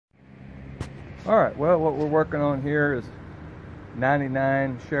Alright, well, what we're working on here is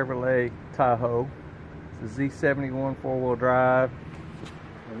 99 Chevrolet Tahoe. It's a Z71 four-wheel drive.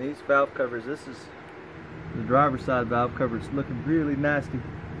 And these valve covers, this is the driver's side valve cover. It's looking really nasty.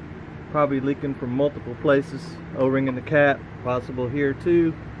 Probably leaking from multiple places. O-ring in the cap, possible here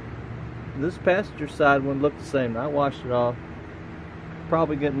too. This passenger side one looked the same. I washed it off.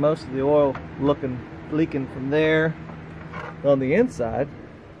 Probably getting most of the oil leaking from there. On the inside,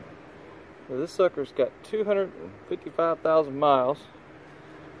 well, this sucker's got 255,000 miles.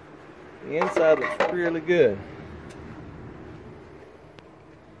 The inside looks really good.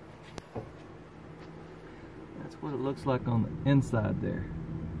 That's what it looks like on the inside there.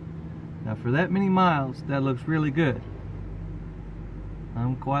 Now for that many miles, that looks really good.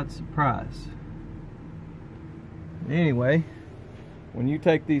 I'm quite surprised. Anyway, when you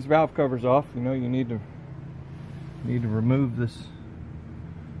take these valve covers off, you know you need to remove this.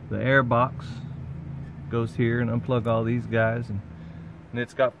 The air box goes here and unplug all these guys, and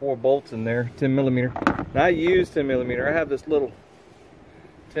it's got 4 bolts in there, 10mm. Now I use 10mm. I have this little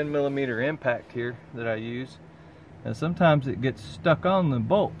 10mm impact here that I use, and sometimes it gets stuck on the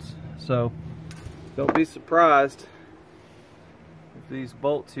bolts. So don't be surprised if these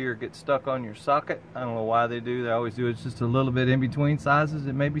bolts here get stuck on your socket. I don't know why they do. They always do. It's just a little bit in between sizes.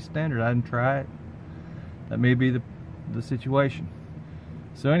 It may be standard. I didn't try it. That may be the situation.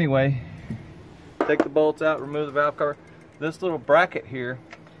 So anyway, take the bolts out, remove the valve cover. This little bracket here,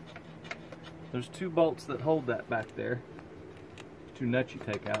 there's 2 bolts that hold that back there. 2 nuts you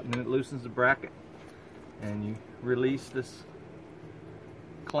take out, and then it loosens the bracket. And you release this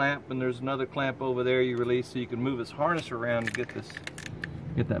clamp, and there's another clamp over there you release, so you can move this harness around and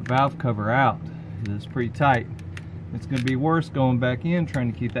get that valve cover out. It's pretty tight. It's going to be worse going back in trying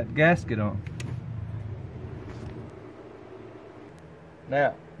to keep that gasket on.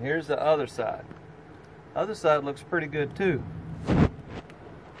 Now, here's the other side. Other side looks pretty good too.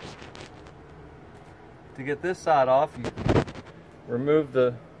 To get this side off, you remove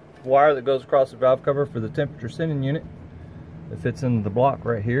the wire that goes across the valve cover for the temperature sending unit. It fits into the block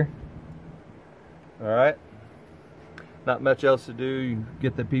right here. Alright. Not much else to do. You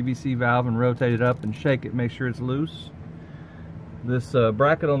get the PVC valve and rotate it up and shake it, make sure it's loose. This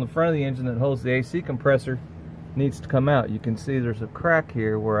bracket on the front of the engine that holds the AC compressor needs to come out. You can see there's a crack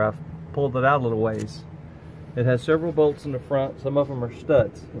here where I've pulled it out a little ways. It has several bolts in the front. Some of them are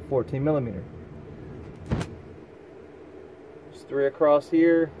studs, a 14mm. There's 3 across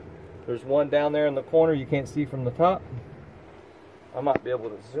here. There's 1 down there in the corner you can't see from the top. I might be able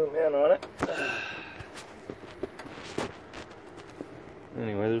to zoom in on it.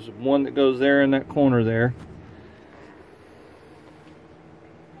 Anyway, there's 1 that goes there in that corner there.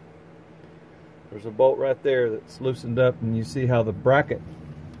 There's a bolt right there that's loosened up, and you see how this bracket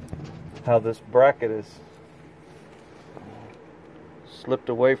is slipped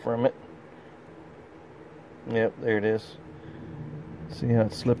away from it. Yep, there it is. See how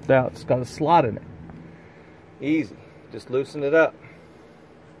it slipped out? It's got a slot in it. Easy. Just loosen it up.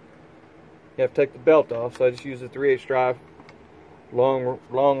 You have to take the belt off, so I just use a 3/8 drive,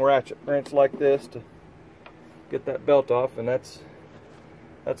 long ratchet wrench like this to get that belt off, and that's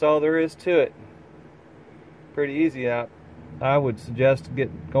all there is to it. Pretty easy. I would suggest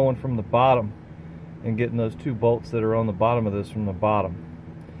going from the bottom and getting those 2 bolts that are on the bottom of this from the bottom.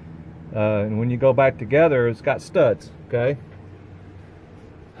 And when you go back together, it's got studs. Okay.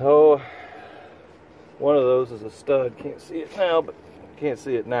 Oh, one of those is a stud. Can't see it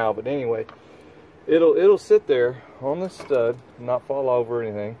now, but anyway, it'll sit there on the stud, not fall over or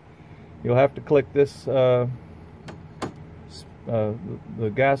anything. You'll have to click this the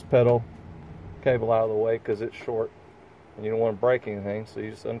gas pedal cable out of the way because it's short and you don't want to break anything, so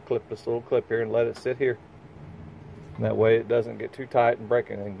you just unclip this little clip here and let it sit here. And that way it doesn't get too tight and break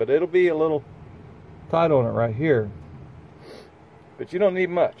anything, but it'll be a little tight on it right here, but you don't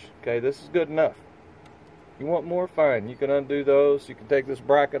need much. Okay, this is good enough. You want more, fine, you can undo those. You can take this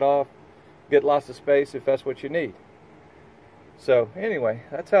bracket off, get lots of space if that's what you need. So anyway,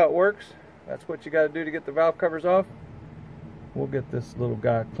 that's how it works. That's what you got to do to get the valve covers off. We'll get this little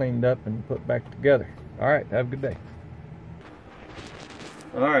guy cleaned up and put back together. Alright, have a good day.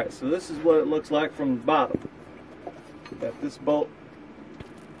 Alright, so this is what it looks like from the bottom. Got this bolt.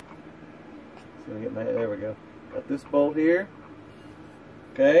 So there we go. Got this bolt here.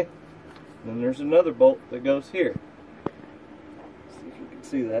 Okay. And then there's another bolt that goes here. See if you can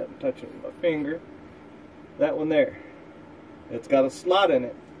see that. I'm touching it with my finger. That one there. It's got a slot in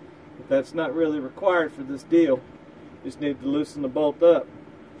it. But that's not really required for this deal. Just need to loosen the bolt up.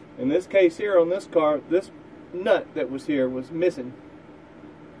 In this case here on this car, this nut that was here was missing.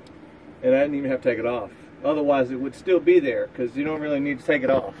 and I didn't even have to take it off. Otherwise it would still be there because you don't really need to take it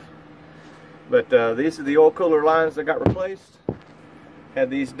off. But these are the oil cooler lines that got replaced. Had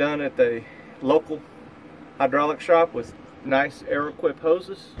these done at the local hydraulic shop with nice air-equipped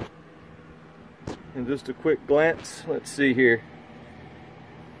hoses. And just a quick glance, let's see here.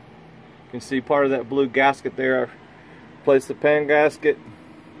 You can see part of that blue gasket there. I replaced the pan gasket,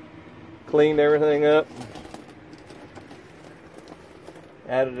 cleaned everything up,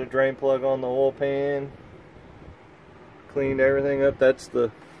 added a drain plug on the oil pan, cleaned everything up. That's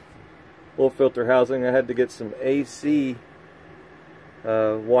the oil filter housing. I had to get some AC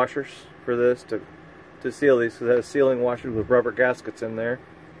washers for this to seal these, because it has sealing washers with rubber gaskets in there.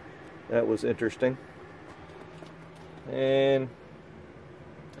 That was interesting. And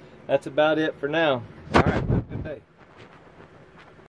that's about it for now. All right.